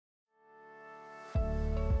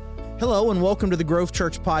Hello and welcome to the Grove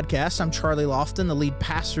Church Podcast. I'm Charlie Lofton, the lead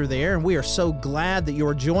pastor there, and we are so glad that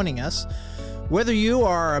you're joining us. Whether you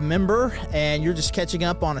are a member and you're just catching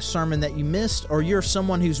up on a sermon that you missed, or you're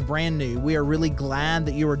someone who's brand new, we are really glad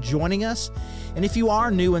that you are joining us. And if you are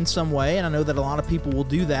new in some way, and I know that a lot of people will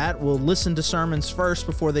do that, will listen to sermons first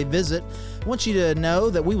before they visit, I want you to know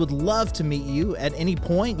that we would love to meet you at any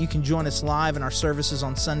point. You can join us live in our services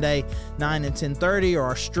on Sunday, 9 and 10:30, or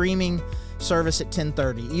our streaming service at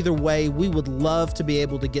 10:30. Either way, we would love to be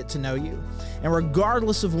able to get to know you. And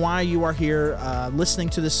regardless of why you are here listening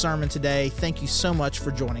to this sermon today, thank you so much for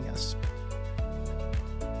joining us.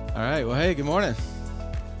 All right. Well, hey, good morning.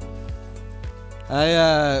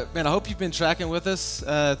 I hope you've been tracking with us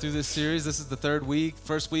through this series. This is the third week.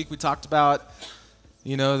 First week we talked about,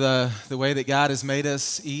 the way that God has made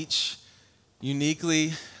us each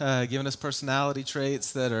uniquely, given us personality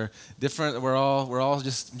traits that are different. We're all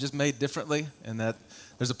just made differently, and that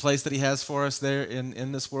there's a place that He has for us there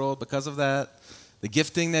in this world because of that. The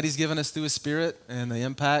gifting that He's given us through His Spirit and the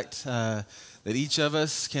impact that each of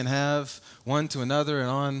us can have one to another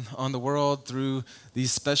and on the world through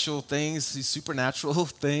these special things, these supernatural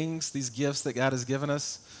things, these gifts that God has given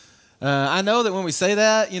us. I know that when we say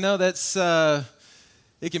that, that's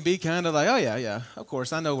it can be kind of like, oh yeah, of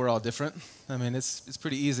course, I know we're all different. I mean, it's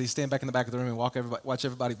pretty easy. Stand back in the back of the room and watch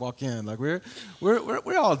everybody walk in. Like we're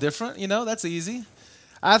all different. That's easy.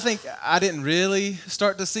 I think I didn't really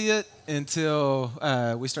start to see it until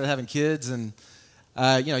we started having kids, and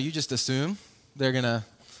you just assume they're gonna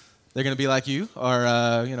be like you, or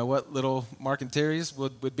what little Mark and Terry's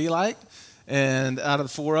would be like. And out of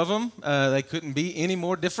the four of them, they couldn't be any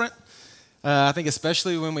more different. I think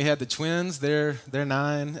especially when we had the twins, they're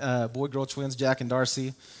 9, boy-girl twins, Jack and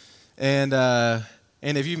Darcy, and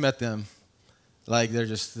if you met them, like they're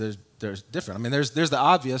different. I mean, there's the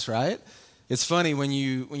obvious, right? It's funny when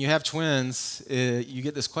you have twins, you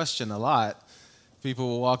get this question a lot. People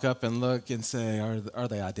will walk up and look and say, "Are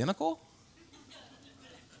they identical?"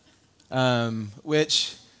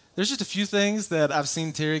 Which there's just a few things that I've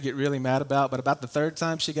seen Terry get really mad about, but about the third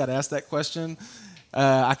time she got asked that question,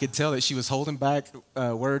 I could tell that she was holding back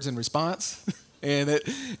words in response, and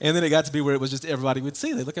then it got to be where it was just everybody would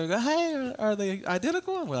see. They look at me and go, "Hey, are they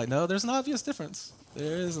identical?" And we're like, "No, there's an obvious difference.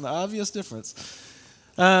 There is an obvious difference."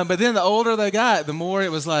 But then the older they got, the more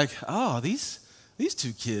it was like, "Oh, these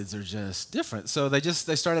two kids are just different." So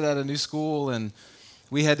they started at a new school, and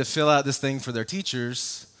we had to fill out this thing for their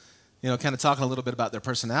teachers, kind of talking a little bit about their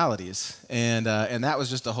personalities, and that was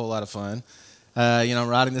just a whole lot of fun.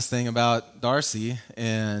 Writing this thing about Darcy,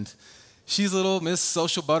 and she's a little Miss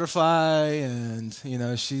Social Butterfly, and,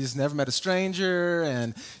 she's never met a stranger,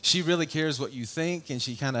 and she really cares what you think, and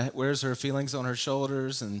she kind of wears her feelings on her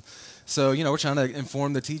shoulders. And so, we're trying to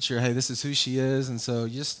inform the teacher, hey, this is who she is, and so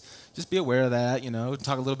just be aware of that,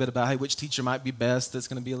 talk a little bit about, hey, which teacher might be best that's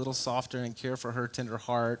going to be a little softer and care for her tender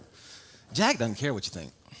heart. Jack doesn't care what you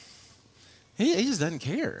think. He just doesn't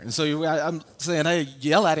care. And so I'm saying, hey,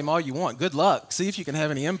 yell at him all you want. Good luck. See if you can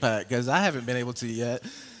have any impact, because I haven't been able to yet.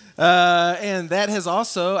 And that has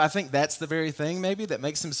also, I think that's the very thing maybe that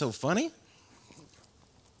makes him so funny,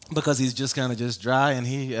 because he's just kind of just dry, and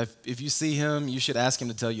if you see him, you should ask him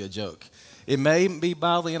to tell you a joke. It may be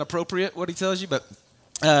mildly inappropriate what he tells you, but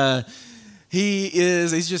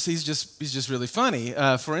he's just really funny.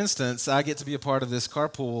 For instance, I get to be a part of this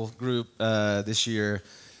carpool group this year.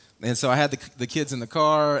 And so I had the kids in the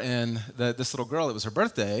car, and this little girl, it was her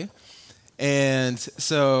birthday. And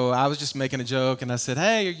so I was just making a joke, and I said,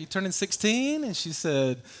 "Hey, are you turning 16? And she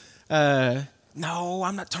said, "No,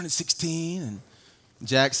 I'm not turning 16. And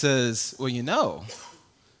Jack says, "Well,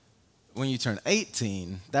 when you turn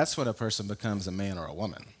 18, that's when a person becomes a man or a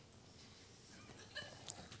woman."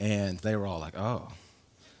 And they were all like, "Oh."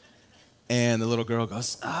 And the little girl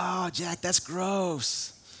goes, "Oh, Jack, that's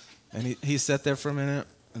gross." And he sat there for a minute.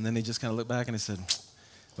 And then he just kind of looked back and he said,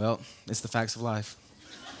 "Well, it's the facts of life.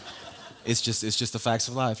 It's just the facts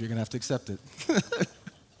of life. You're going to have to accept it."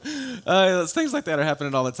 Things like that are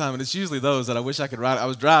happening all the time, and it's usually those that I wish I could write. I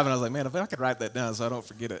was driving, I was like, man, if I could write that down so I don't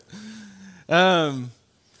forget it.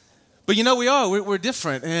 But we're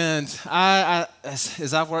different, and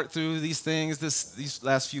as I've worked through these things these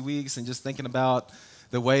last few weeks, and just thinking about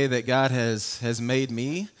the way that God has made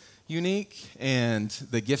me unique, and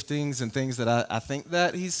the giftings and things that I think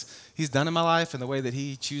that he's done in my life, and the way that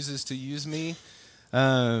He chooses to use me.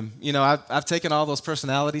 I've taken all those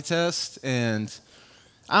personality tests, and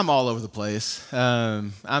I'm all over the place.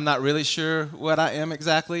 I'm not really sure what I am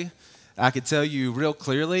exactly. I could tell you real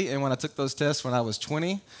clearly, and when I took those tests when I was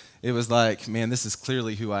 20, it was like, man, this is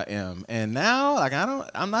clearly who I am. And now,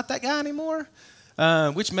 I'm not that guy anymore.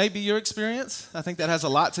 which may be your experience. I think that has a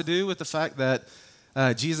lot to do with the fact that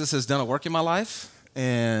Jesus has done a work in my life,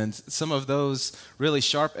 and some of those really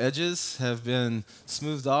sharp edges have been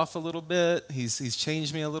smoothed off a little bit. He's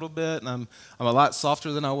changed me a little bit, and I'm a lot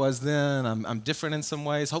softer than I was then. I'm different in some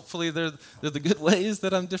ways. Hopefully, they're the good ways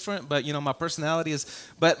that I'm different. But my personality is.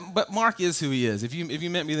 But Mark is who he is. If you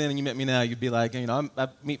met me then and you met me now, you'd be like, I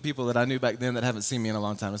meet people that I knew back then that haven't seen me in a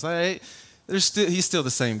long time. It's like, hey, he's still the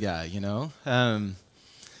same guy.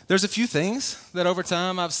 There's a few things that over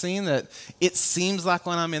time I've seen that it seems like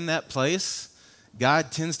when I'm in that place,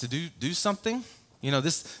 God tends to do something.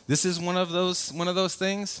 This is one of those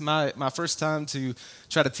things. My first time to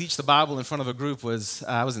try to teach the Bible in front of a group was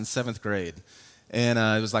I was in 7th grade, and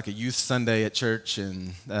it was like a youth Sunday at church, and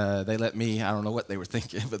they let me, I don't know what they were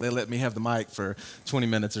thinking, but they let me have the mic for 20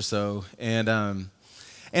 minutes or so, and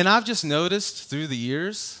I've just noticed through the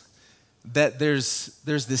years that there's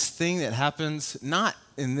this thing that happens not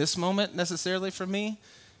in this moment necessarily for me,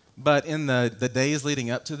 but in the days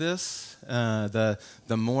leading up to this. The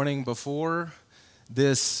morning before,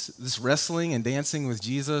 this wrestling and dancing with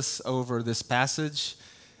Jesus over this passage,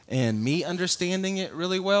 and me understanding it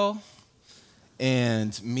really well,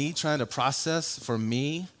 and me trying to process for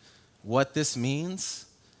me what this means,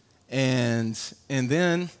 and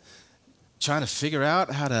then trying to figure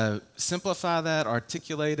out how to simplify that,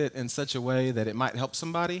 articulate it in such a way that it might help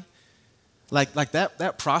somebody. Like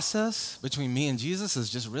that process between me and Jesus is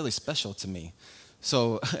just really special to me.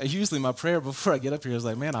 So usually my prayer before I get up here is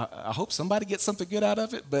like, man, I hope somebody gets something good out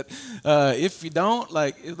of it. But if you don't,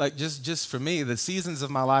 just for me, the seasons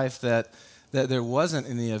of my life that there wasn't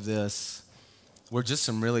any of this were just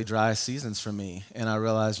some really dry seasons for me. And I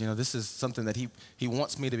realized, this is something that he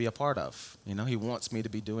wants me to be a part of. He wants me to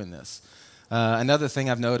be doing this. Another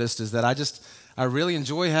thing I've noticed is that I really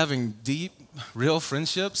enjoy having deep, real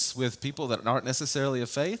friendships with people that aren't necessarily of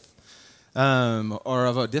faith. Or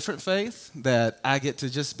of a different faith that I get to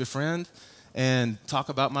just befriend and talk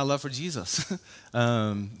about my love for Jesus.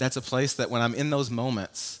 That's a place that when I'm in those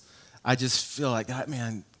moments, I just feel like,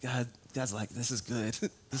 God's like, this is good.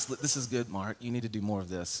 this is good, Mark. You need to do more of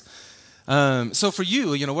this. So for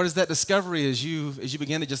you, what is that discovery as you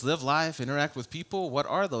begin to just live life, interact with people? What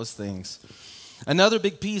are those things? Another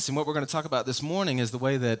big piece in what we're going to talk about this morning is the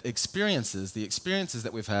way that the experiences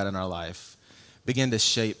that we've had in our life begin to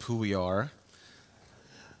shape who we are,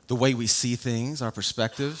 the way we see things, our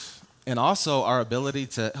perspective, and also our ability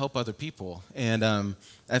to help other people. And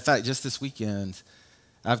in fact, just this weekend,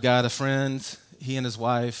 I've got a friend, he and his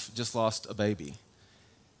wife just lost a baby.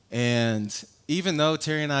 And even though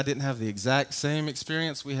Terry and I didn't have the exact same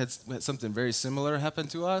experience, we had something very similar happen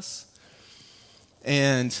to us.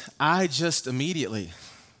 And I just immediately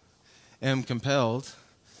am compelled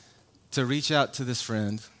to reach out to this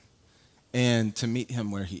friend and to meet him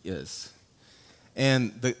where he is.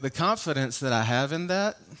 And the confidence that I have in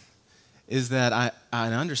that is that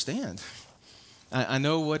I understand. I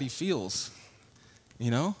know what he feels.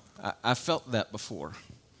 I felt that before.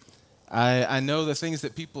 I know the things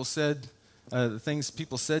that people said,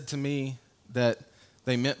 to me that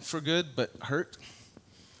they meant for good but hurt.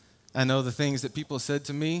 I know the things that people said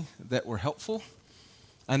to me that were helpful.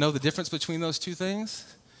 I know the difference between those two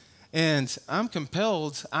things. And I'm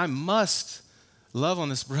compelled, I must love on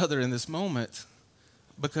this brother in this moment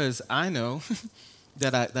because I know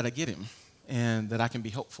that I get him and that I can be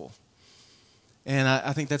helpful. And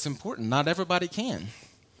I think that's important. Not everybody can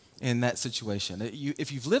in that situation.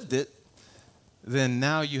 If you've lived it, then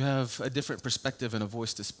now you have a different perspective and a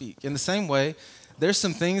voice to speak. In the same way, there's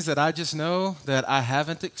some things that I just know that I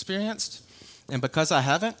haven't experienced. And because I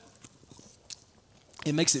haven't,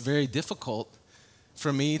 it makes it very difficult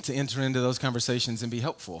for me to enter into those conversations and be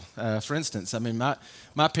helpful. For instance,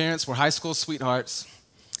 my parents were high school sweethearts,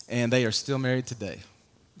 and they are still married today.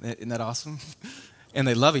 Isn't that awesome? And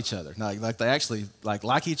they love each other. Like they actually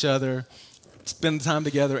like each other, spend time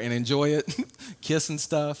together and enjoy it, kiss and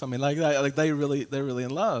stuff. They're really in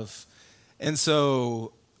love. And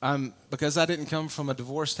so because I didn't come from a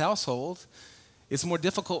divorced household, it's more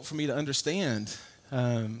difficult for me to understand.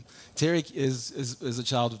 Terry is a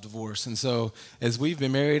child of divorce, and so as we've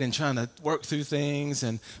been married and trying to work through things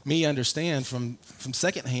and me understand from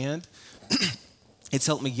secondhand, it's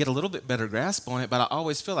helped me get a little bit better grasp on it, but I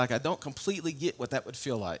always feel like I don't completely get what that would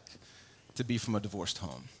feel like to be from a divorced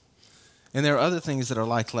home. And there are other things that are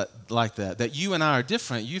like that you and I are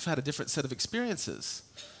different. You've had a different set of experiences,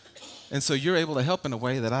 and so you're able to help in a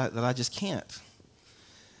way that I just can't.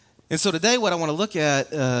 And so today what I want to look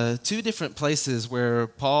at, two different places where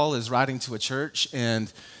Paul is writing to a church,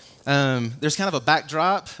 and There's kind of a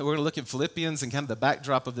backdrop. We're going to look at Philippians and kind of the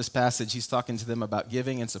backdrop of this passage. He's talking to them about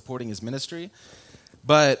giving and supporting his ministry.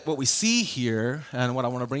 But what we see here, and what I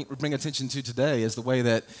want to bring attention to today, is the way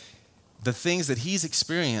that the things that he's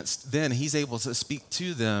experienced, then he's able to speak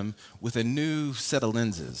to them with a new set of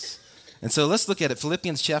lenses. And so let's look at it.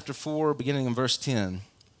 Philippians chapter 4, beginning in verse 10.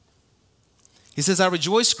 He says, I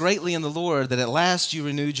rejoice greatly in the Lord that at last you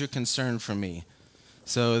renewed your concern for me.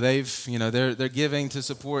 So they're giving to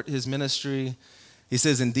support his ministry. He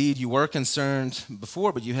says, indeed, you were concerned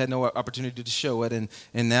before, but you had no opportunity to show it, and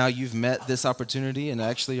now you've met this opportunity and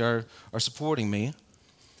actually are supporting me.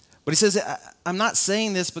 But he says, I'm not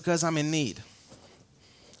saying this because I'm in need.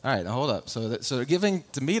 All right, now hold up. So they're giving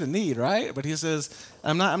to meet a need, right? But he says,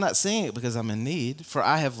 I'm not saying it because I'm in need, for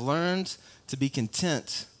I have learned to be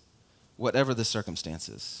content whatever the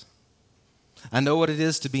circumstances. I know what it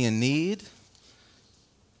is to be in need,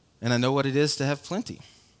 and I know what it is to have plenty.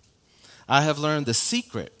 I have learned the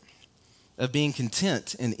secret of being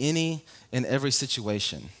content in any and every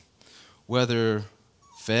situation, whether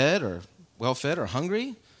well-fed or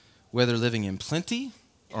hungry, whether living in plenty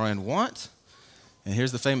or in want. And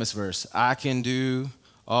here's the famous verse, I can do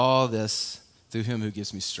all this through him who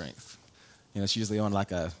gives me strength. It's usually on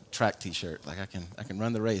like a track t-shirt, like I can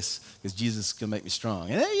run the race because Jesus can make me strong.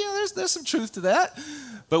 And there's some truth to that.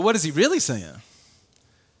 But what is he really saying?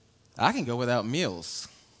 I can go without meals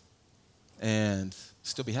and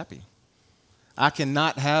still be happy. I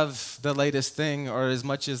cannot have the latest thing or as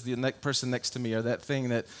much as the person next to me or that thing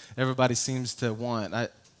that everybody seems to want.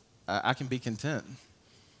 I can be content.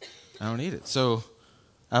 I don't need it. So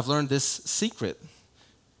I've learned this secret.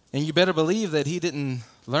 And you better believe that he didn't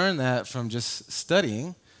learn that from just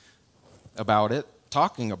studying about it,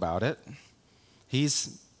 talking about it.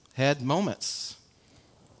 He's had moments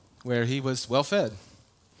where he was well-fed.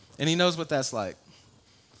 And he knows what that's like.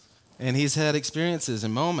 And he's had experiences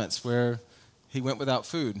and moments where he went without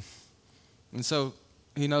food. And so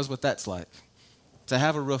he knows what that's like. To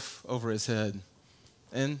have a roof over his head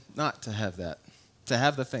and not to have that. To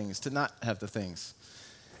have the things, to not have the things.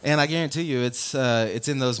 And I guarantee you it's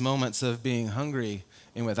in those moments of being hungry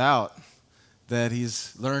and without that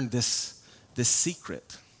he's learned this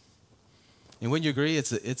secret. And wouldn't you agree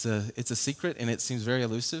it's a secret and it seems very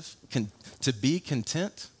elusive? To be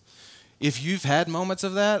content. If you've had moments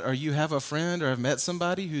of that, or you have a friend or have met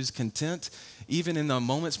somebody who's content, even in the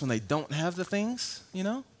moments when they don't have the things,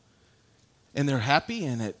 and they're happy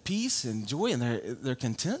and at peace and joy and they're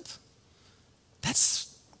content,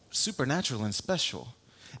 that's supernatural and special.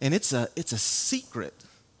 And it's a secret.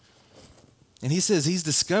 And he says he's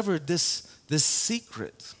discovered this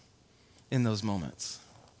secret in those moments.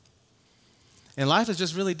 And life is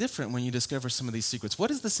just really different when you discover some of these secrets.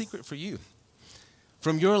 What is the secret for you?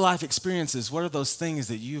 From your life experiences, what are those things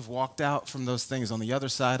that you've walked out from those things on the other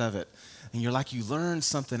side of it? And you're like, you learned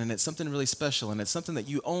something, and it's something really special, and it's something that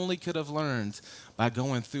you only could have learned by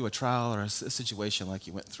going through a trial or a situation like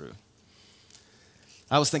you went through.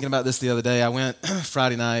 I was thinking about this the other day. I went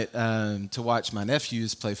Friday night to watch my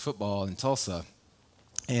nephews play football in Tulsa.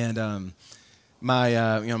 And my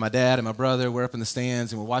dad and my brother were up in the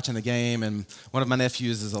stands, and we're watching the game, and one of my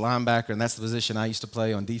nephews is a linebacker, and that's the position I used to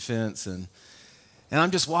play on defense. And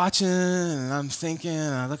I'm just watching, and I'm thinking,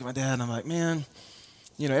 and I look at my dad, and I'm like, man,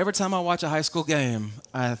 every time I watch a high school game,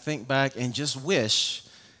 I think back and just wish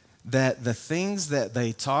that the things that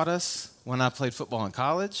they taught us when I played football in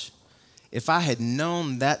college, if I had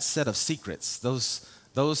known that set of secrets, those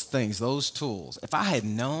things, those tools, if I had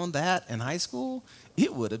known that in high school,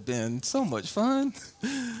 it would have been so much fun.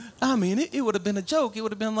 I mean, it would have been a joke. It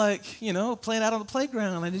would have been like, playing out on the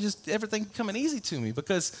playground, and everything coming easy to me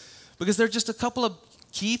because there are just a couple of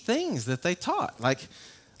key things that they taught. Like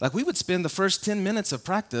we would spend the first 10 minutes of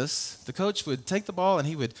practice, the coach would take the ball and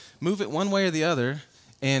he would move it one way or the other,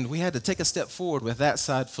 and we had to take a step forward with that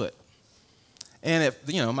side foot. And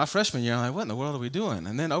my freshman year, I'm like, what in the world are we doing?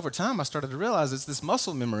 And then over time, I started to realize it's this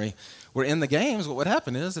muscle memory where in the games, what would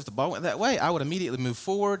happen is if the ball went that way, I would immediately move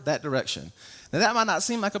forward that direction. Now, that might not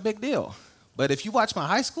seem like a big deal, but if you watch my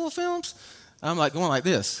high school films, I'm like going like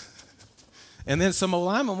this. And then some old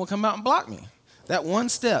lineman will come out and block me. That one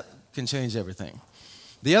step can change everything.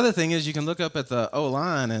 The other thing is you can look up at the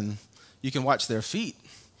O-line and you can watch their feet.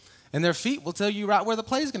 And their feet will tell you right where the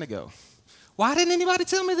play is going to go. Why didn't anybody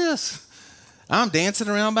tell me this? I'm dancing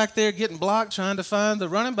around back there getting blocked, trying to find the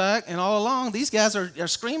running back, and all along these guys are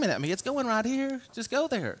screaming at me. It's going right here. Just go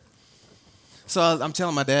there. So I'm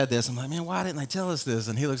telling my dad this. I'm like, man, why didn't they tell us this?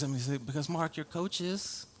 And he looks at me and says, because, Mark, your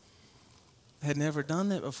coaches had never done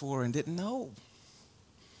that before and didn't know.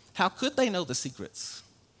 How could they know the secrets?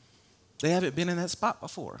 They haven't been in that spot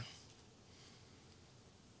before.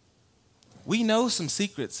 We know some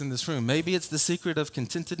secrets in this room. Maybe it's the secret of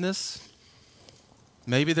contentedness.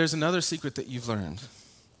 Maybe there's another secret that you've learned.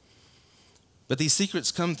 But these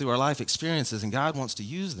secrets come through our life experiences, and God wants to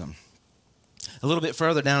use them. A little bit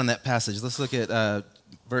further down in that passage, let's look at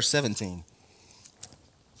verse 17.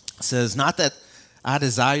 It says, not that I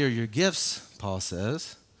desire your gifts, Paul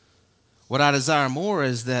says. What I desire more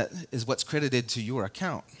is what's credited to your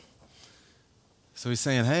account. So he's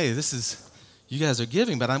saying, hey, you guys are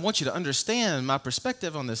giving, but I want you to understand my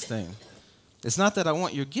perspective on this thing. It's not that I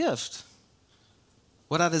want your gift.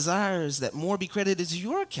 What I desire is that more be credited to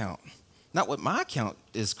your account. Not what my account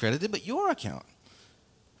is credited, but your account.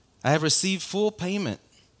 I have received full payment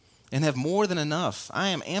and have more than enough. I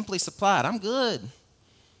am amply supplied. I'm good.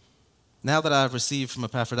 Now that I've received from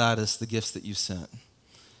Epaphroditus the gifts that you sent.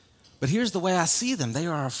 But here's the way I see them. They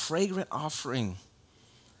are a fragrant offering,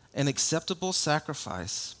 an acceptable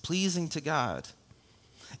sacrifice, pleasing to God.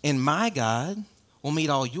 And my God will meet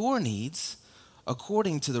all your needs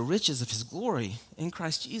according to the riches of his glory in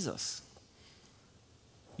Christ Jesus.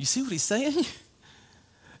 You see what he's saying?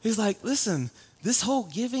 He's like, listen, this whole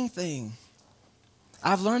giving thing,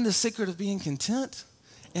 I've learned the secret of being content,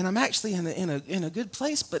 and I'm actually in a good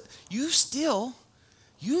place, but you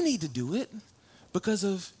need to do it because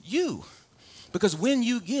of you. Because when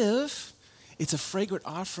you give, it's a fragrant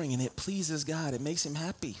offering and it pleases God. It makes him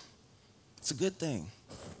happy. It's a good thing.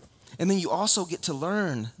 And then you also get to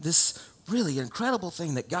learn this really incredible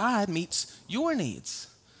thing that God meets your needs.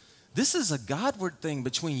 This is a Godward thing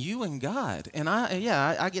between you and God. And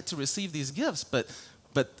I get to receive these gifts, but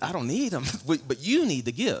I don't need them. But you need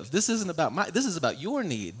to give. This isn't about this is about your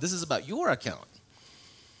need. This is about your account.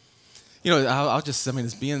 You know,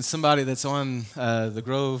 as being somebody that's on the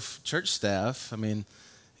Grove church staff,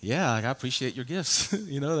 I appreciate your gifts.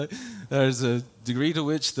 You know, there's a degree to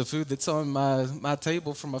which the food that's on my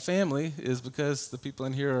table from my family is because the people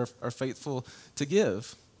in here are faithful to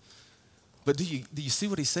give. But do you see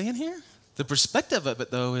what he's saying here? The perspective of it,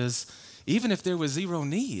 though, is even if there was zero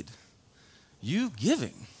need, you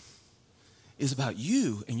giving is about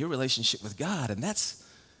you and your relationship with God, and that's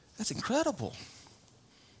incredible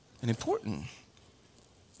and important.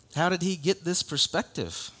 How did he get this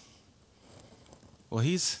perspective? Well,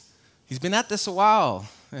 he's been at this a while,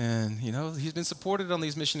 and he's been supported on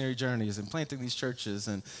these missionary journeys and planting these churches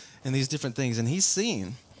and these different things, and he's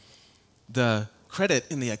seen the credit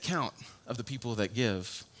in the account of the people that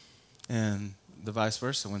give, and the vice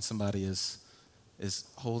versa when somebody is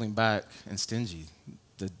holding back and stingy,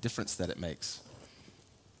 the difference that it makes.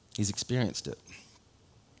 He's experienced it.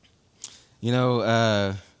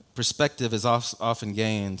 Perspective is often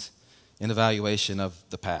gained in evaluation of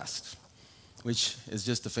the past, which is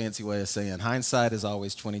just a fancy way of saying hindsight is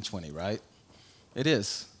always 20/20, right? It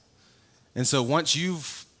is. And so once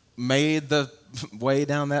you've made the way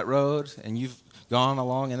down that road and you've gone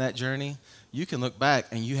along in that journey, you can look back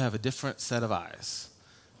and you have a different set of eyes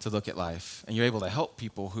to look at life, and you're able to help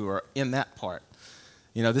people who are in that part.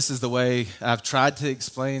 This is the way I've tried to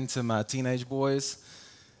explain to my teenage boys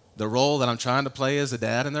the role that I'm trying to play as a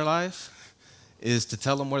dad in their life is to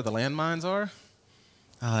tell them where the landmines are.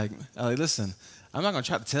 Listen, I'm not going to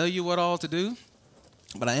try to tell you what all to do,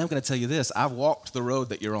 but I am going to tell you this. I've walked the road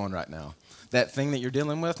that you're on right now. That thing that you're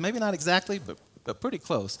dealing with, maybe not exactly, but pretty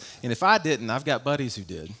close. And if I didn't, I've got buddies who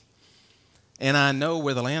did. And I know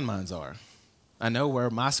where the landmines are. I know where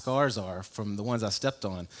my scars are from the ones I stepped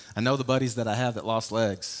on. I know the buddies that I have that lost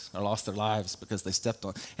legs or lost their lives because they stepped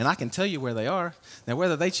on. And I can tell you where they are. Now,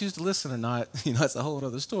 whether they choose to listen or not, that's a whole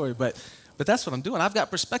other story. But that's what I'm doing. I've got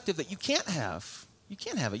perspective that you can't have. You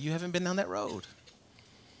can't have it. You haven't been down that road.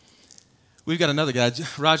 We've got another guy.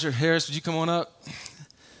 Roger Harris, would you come on up?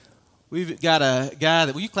 We've got a guy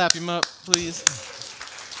will you clap him up, please?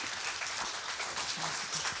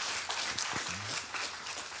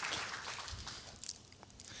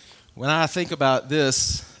 When I think about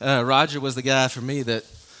this, Roger was the guy for me that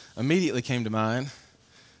immediately came to mind.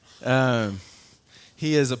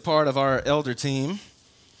 He is a part of our elder team.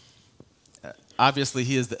 Obviously,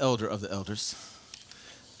 he is the elder of the elders.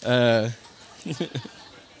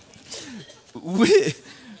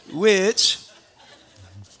 Which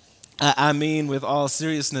I mean with all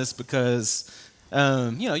seriousness because,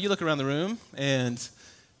 you look around the room and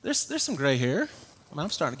there's some gray hair. I'm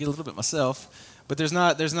starting to get a little bit myself. But there's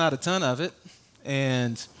not a ton of it,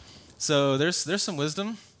 and so there's some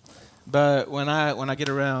wisdom. But when I get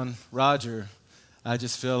around Roger, I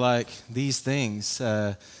just feel like these things,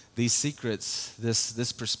 these secrets,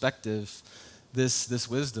 this perspective, this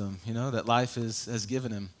wisdom, that life has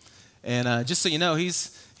given him, And just so you know,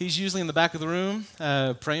 he's usually in the back of the room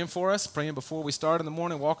praying for us, praying before we start in the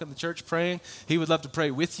morning, walking the church, praying. He would love to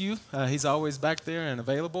pray with you. He's always back there and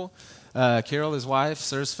available. Carol, his wife,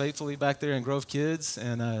 serves faithfully back there in Grove Kids,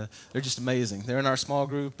 and they're just amazing. They're in our small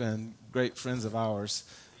group and great friends of ours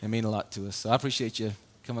and mean a lot to us. So I appreciate you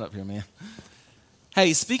coming up here, man.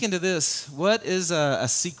 Hey, speaking to this, what is a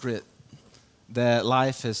secret that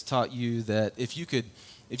life has taught you that if you could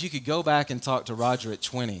go back and talk to Roger at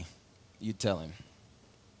 20, you'd tell him?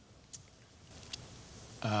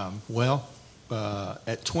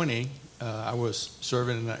 At 20, I was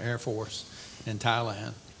serving in the Air Force in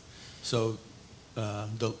Thailand. So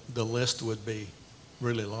the list would be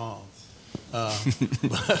really long.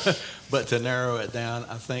 But to narrow it down,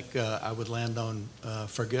 I think I would land on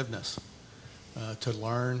forgiveness, to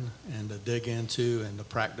learn and to dig into and to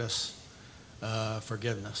practice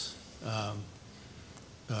forgiveness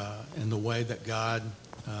in the way that God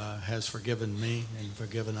has forgiven me and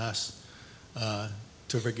forgiven us,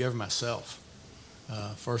 to forgive myself,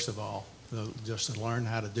 first of all, just to learn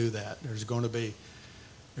how to do that. There's going to be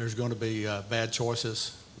bad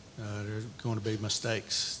choices. There's going to be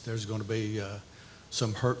mistakes. There's going to be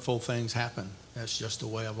some hurtful things happen. That's just the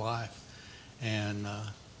way of life. And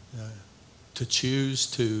to choose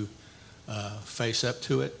to face up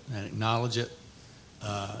to it and acknowledge it,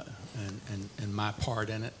 and my part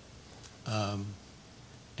in it,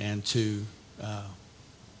 and to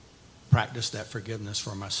practice that forgiveness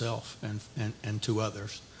for myself and to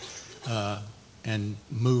others, and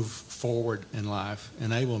move forward in life,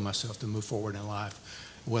 enable myself to move forward in life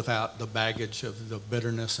without the baggage of the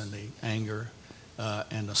bitterness and the anger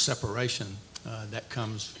and the separation that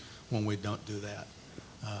comes when we don't do that,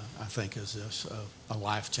 I think is just a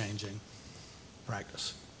life-changing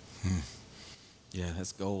practice. Yeah,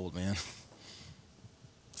 that's gold, man.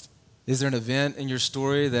 Is there an event in your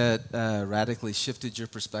story that radically shifted your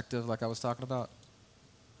perspective, like I was talking about?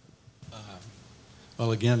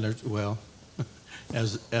 Well, again,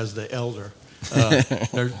 as the elder,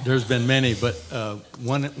 there's been many, but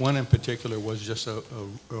one in particular was just a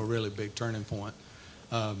really big turning point.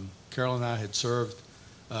 Carol and I had served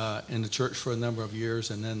in the church for a number of years,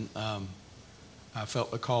 and then I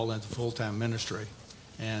felt a call into full-time ministry,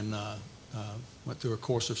 and went through a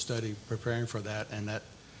course of study preparing for that, and at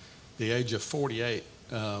the age of 48,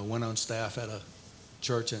 went on staff at a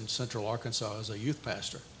church in Central Arkansas as a youth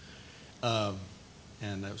pastor.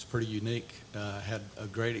 And it was pretty unique. Had a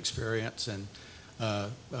great experience, and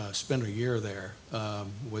spent a year there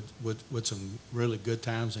with some really good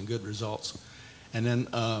times and good results. And then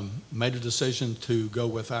made a decision to go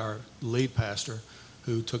with our lead pastor,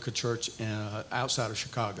 who took a church outside of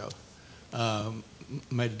Chicago.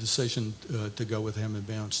 Made a decision to go with him and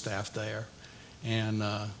be on staff there. And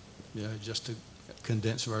just a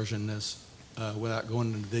condensed version is, without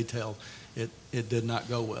going into detail, it did not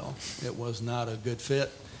go well. It was not a good fit.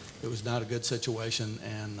 It was not a good situation,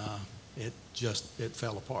 and it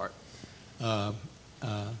fell apart.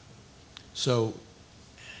 So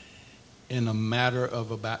in a matter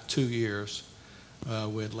of about 2 years,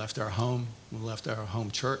 we had left our home, we left our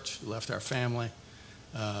home church, left our family,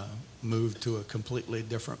 moved to a completely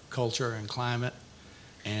different culture and climate,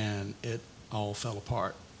 and it all fell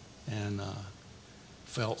apart. And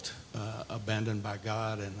felt abandoned by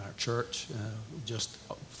God and our church, just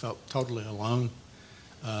felt totally alone.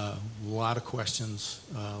 A lot of questions,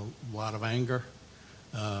 a lot of anger,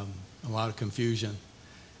 a lot of confusion.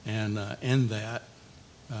 And in that,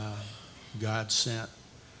 God sent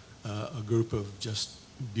a group of just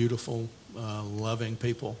beautiful, loving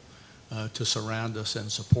people to surround us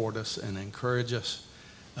and support us and encourage us,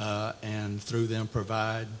 and through them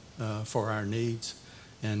provide for our needs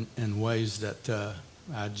in ways that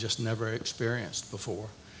I just never experienced before,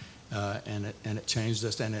 and it changed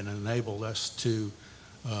us, and it enabled us to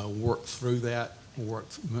work through that,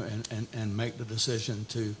 and make the decision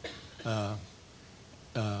to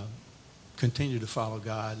continue to follow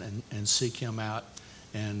God and seek Him out,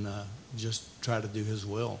 and just try to do His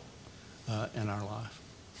will in our life.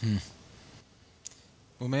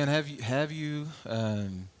 Well, man,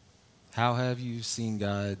 how have you seen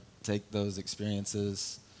God take those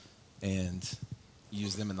experiences and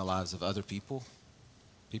use them in the lives of other people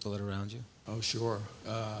that are around you? Oh, sure.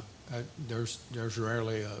 There's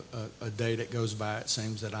rarely a day that goes by, it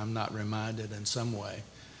seems, that I'm not reminded in some way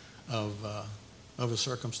of a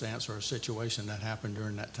circumstance or a situation that happened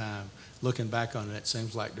during that time. Looking back on it, it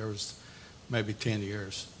seems like there was maybe 10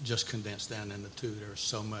 years just condensed down into 2. There's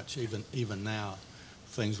so much. Even now,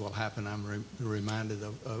 things will happen. I'm reminded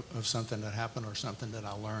of something that happened or something that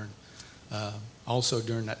I learned. Also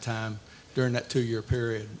during that time, during that 2-year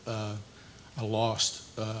period, I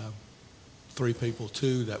lost 3 people,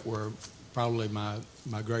 2 that were probably my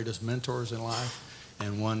greatest mentors in life,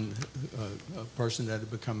 and one a person that had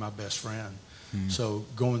become my best friend. So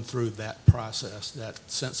going through that process, that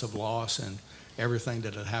sense of loss and everything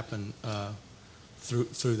that had happened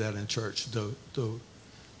through that in church, the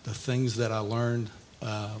things that I learned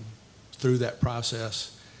through that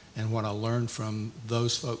process and what I learned from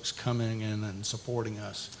those folks coming in and supporting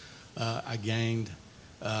us, I gained,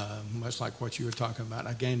 much like what you were talking about,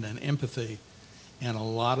 I gained an empathy in a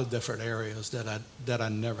lot of different areas that I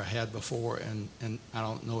never had before, and I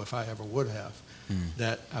don't know if I ever would have,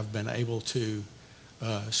 that I've been able to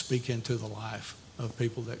speak into the life of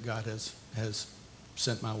people that God has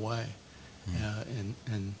sent my way.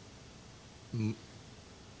 And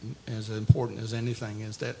as important as anything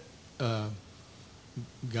is that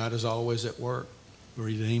God is always at work,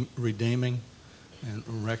 redeeming and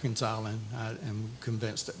reconciling. I am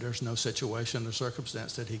convinced that there's no situation or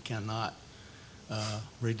circumstance that he cannot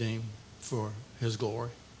redeem for his glory.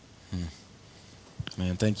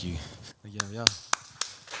 Man, thank you. Yeah.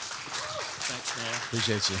 Thanks, man.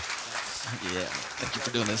 Appreciate you. Yeah, thank you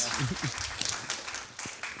for doing this.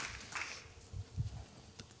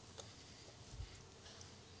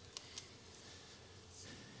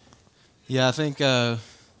 Yeah, I think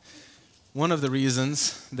one of the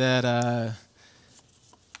reasons that I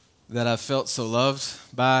felt so loved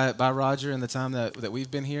by Roger in the time that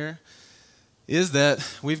we've been here is that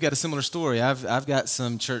we've got a similar story. I've got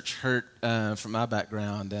some church hurt from my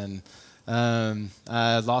background, and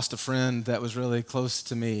I lost a friend that was really close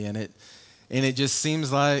to me, and it just seems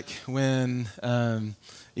like when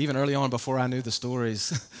even early on before I knew the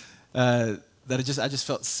stories that I just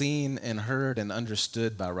felt seen and heard and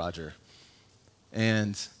understood by Roger.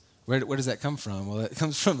 And where does that come from? Well, it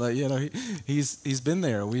comes from he's been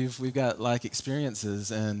there. We've got like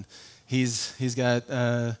experiences, and he's got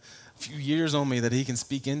a few years on me that he can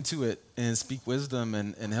speak into it and speak wisdom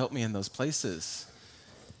and help me in those places.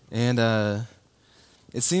 And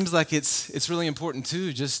it seems like it's really important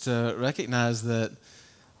too, just to recognize that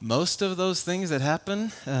most of those things that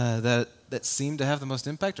happen that seem to have the most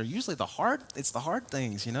impact are usually the hard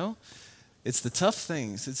things, you know. It's the tough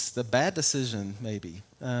things. It's the bad decision, maybe,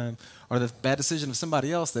 or the bad decision of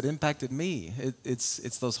somebody else that impacted me.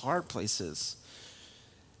 It's those hard places.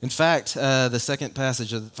 In fact, the second passage,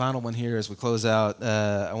 the final one here as we close out,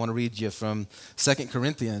 I want to read you from 2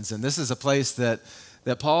 Corinthians. And this is a place that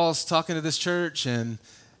Paul's talking to this church, and,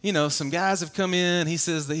 you know, some guys have come in. He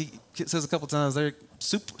says a couple times they're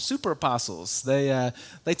super apostles. They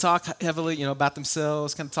talk heavily, you know, about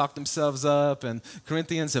themselves, kind of talk themselves up, and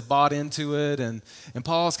Corinthians have bought into it. And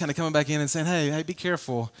Paul's kind of coming back in and saying, hey, be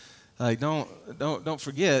careful. Like, don't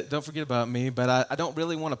forget about me. But I don't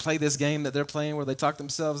really want to play this game that they're playing where they talk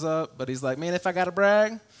themselves up. But he's like, man, if I got to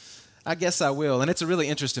brag, I guess I will. And it's a really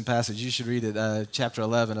interesting passage. You should read it, chapter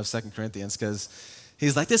 11 of 2 Corinthians, because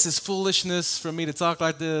he's like, this is foolishness for me to talk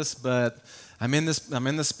like this, but I'm in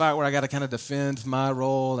this spot where I got to kind of defend my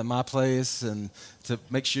role and my place, and to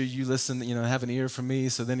make sure you listen, you know, have an ear for me.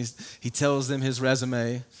 So then he tells them his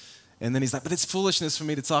resume, and then he's like, but it's foolishness for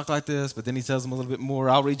me to talk like this. But then he tells them a little bit more.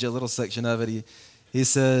 I'll read you a little section of it. He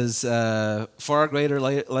says, far greater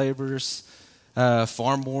labors,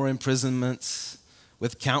 far more imprisonments,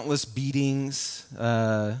 with countless beatings,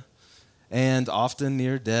 and often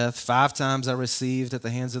near death. 5 times I received at the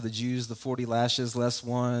hands of the Jews the 40 lashes less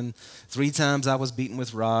 1. 3 times I was beaten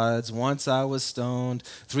with rods. Once I was stoned.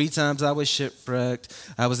 3 times I was shipwrecked.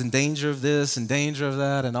 I was in danger of this and danger of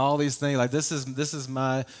that, and all these things. Like, this is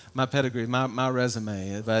my pedigree, my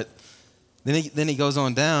resume. But then he goes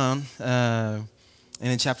on down, and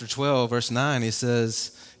in chapter 12, verse 9, he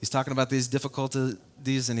says, he's talking about these difficulties,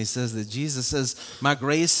 and he says that Jesus says, my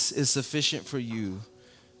grace is sufficient for you,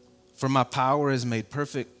 for my power is made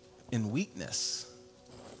perfect in weakness.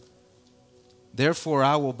 Therefore,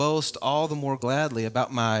 I will boast all the more gladly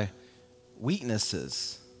about my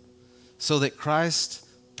weaknesses, so that Christ's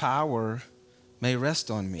power may rest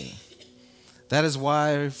on me. That is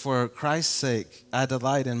why, for Christ's sake, I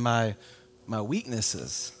delight in my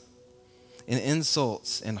weaknesses, in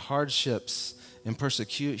insults and hardships and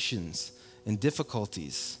persecutions and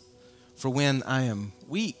difficulties. For when I am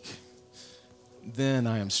weak, then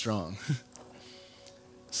I am strong.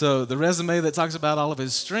 So the resume that talks about all of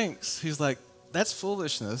his strengths, he's like, that's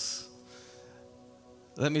foolishness.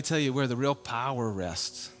 Let me tell you where the real power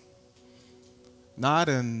rests. Not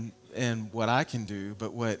in what I can do,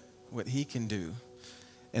 but what he can do.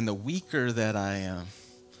 And the weaker that I am,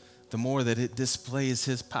 the more that it displays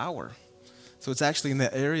his power. So it's actually in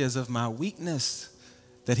the areas of my weakness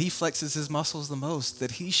that he flexes his muscles the most,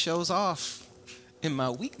 that he shows off in my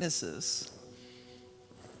weaknesses.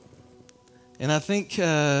 And I think,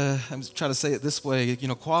 I'm trying to say it this way,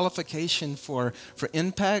 qualification for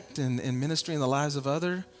impact and ministry in the lives of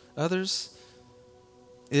others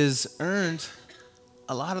is earned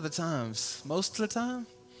a lot of the times, most of the time,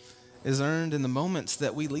 is earned in the moments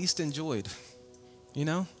that we least enjoyed, in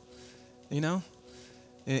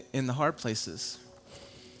the hard places.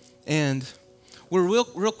 And we're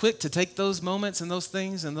real quick to take those moments and those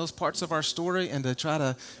things and those parts of our story and to try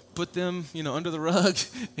to put them, under the rug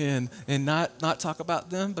and not talk about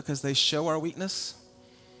them because they show our weakness.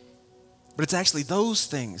 But it's actually those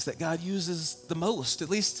things that God uses the most. At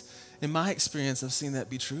least in my experience, I've seen that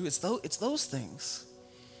be true. It's those things.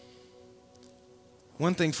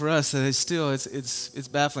 One thing for us that is still, it's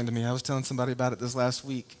baffling to me. I was telling somebody about it this last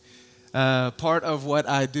week. Part of what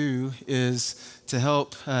I do is to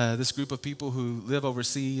help this group of people who live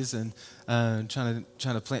overseas and trying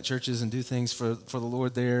to plant churches and do things for the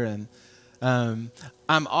Lord there. And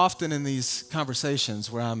I'm often in these conversations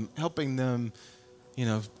where I'm helping them,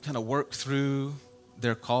 kind of work through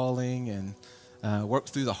their calling and work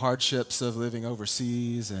through the hardships of living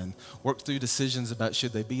overseas and work through decisions about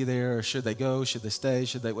should they be there or should they go, should they stay,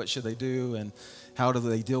 what should they do, and how do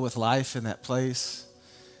they deal with life in that place.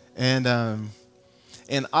 And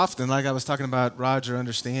often, like I was talking about Roger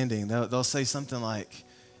understanding, they'll say something like,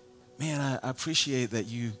 man, I appreciate that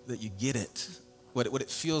you get it, what it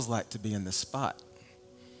feels like to be in this spot.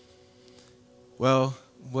 Well,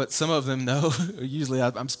 what some of them know, usually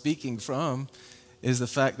I'm speaking from, is the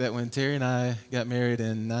fact that when Terry and I got married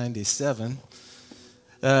in 97,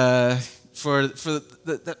 for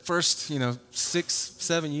that first, 6,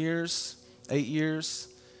 7 years, 8 years,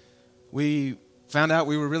 we found out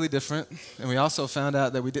we were really different, and we also found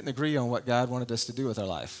out that we didn't agree on what God wanted us to do with our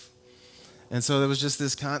life. And so there was just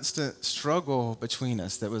this constant struggle between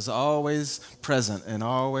us that was always present and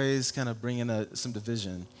always kind of bringing some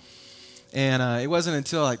division. And it wasn't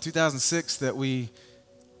until like 2006 that we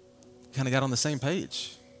kind of got on the same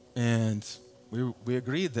page, and we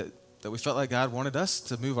agreed that we felt like God wanted us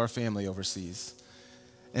to move our family overseas.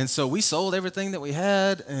 And so we sold everything that we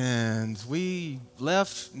had, and we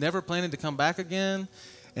left, never planning to come back again.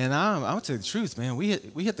 And I'm gonna tell you the truth, man. We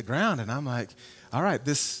hit the ground, and I'm like, all right,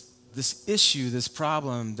 this issue, this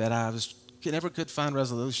problem that I never could find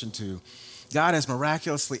resolution to, God has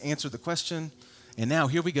miraculously answered the question, and now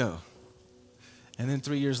here we go. And then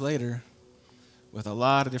 3 years later, with a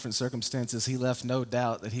lot of different circumstances, he left no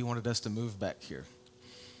doubt that he wanted us to move back here.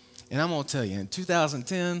 And I'm gonna tell you, in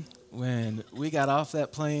 2010, when we got off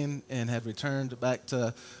that plane and had returned back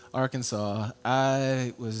to Arkansas,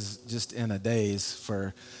 I was just in a daze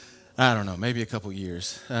for, I don't know, maybe a couple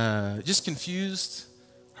years. Just confused,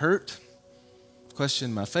 hurt,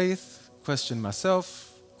 questioned my faith, questioned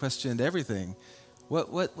myself, questioned everything. What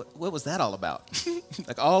was that all about?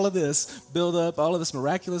 Like all of this build up, all of this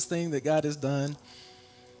miraculous thing that God has done,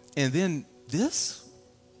 and then this?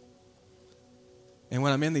 And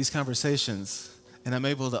when I'm in these conversations, and I'm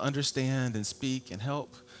able to understand and speak and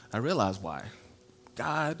help, I realize why.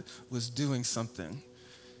 God was doing something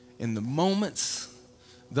in the moment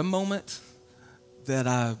that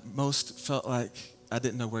I most felt like I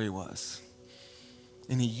didn't know where he was.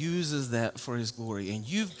 And he uses that for his glory. And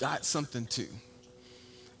you've got something too.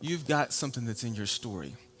 You've got something that's in your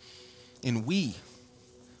story. And we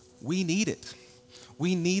need it.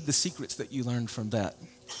 We need the secrets that you learned from that.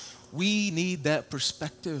 We need that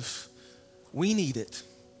perspective. We need it.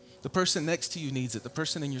 The person next to you needs it. The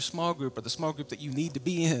person in your small group or the small group that you need to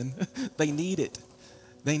be in, they need it.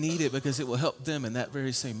 They need it because it will help them in that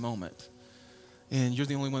very same moment. And you're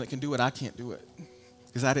the only one that can do it. I can't do it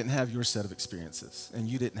because I didn't have your set of experiences and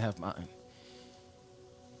you didn't have mine.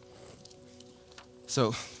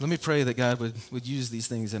 So let me pray that God would use these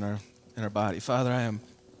things in our body. Father, I am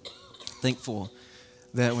thankful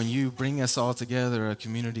that when you bring us all together, a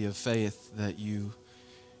community of faith, that you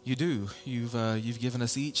do. You've given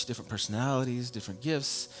us each different personalities, different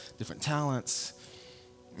gifts, different talents,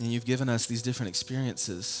 and you've given us these different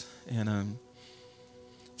experiences. And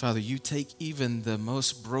Father, you take even the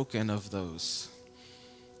most broken of those,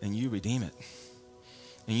 and you redeem it,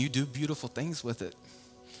 and you do beautiful things with it.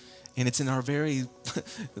 And it's in our very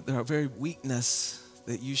weakness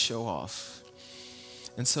that you show off.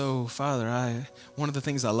 And so, Father, one of the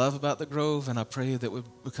things I love about the Grove, and I pray that would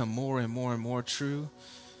become more and more and more true,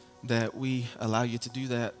 that we allow you to do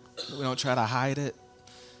that. We don't try to hide it,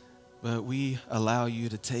 but we allow you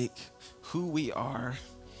to take who we are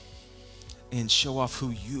and show off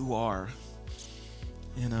who you are.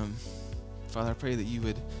 And Father, I pray that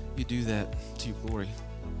you do that to your glory.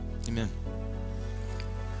 Amen.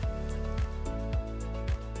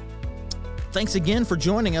 Thanks again for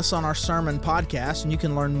joining us on our sermon podcast, and you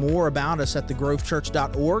can learn more about us at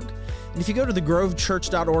thegrovechurch.org. And if you go to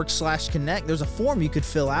thegrovechurch.org/connect, there's a form you could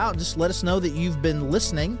fill out. Just let us know that you've been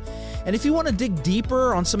listening. And if you want to dig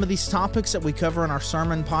deeper on some of these topics that we cover in our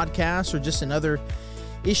sermon podcast, or just in other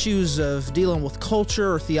issues of dealing with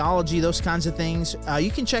culture or theology, those kinds of things,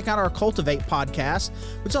 you can check out our Cultivate podcast,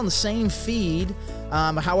 which is on the same feed,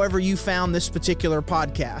 however you found this particular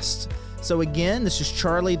podcast. So again, this is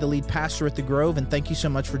Charlie, the lead pastor at The Grove, and thank you so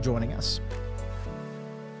much for joining us.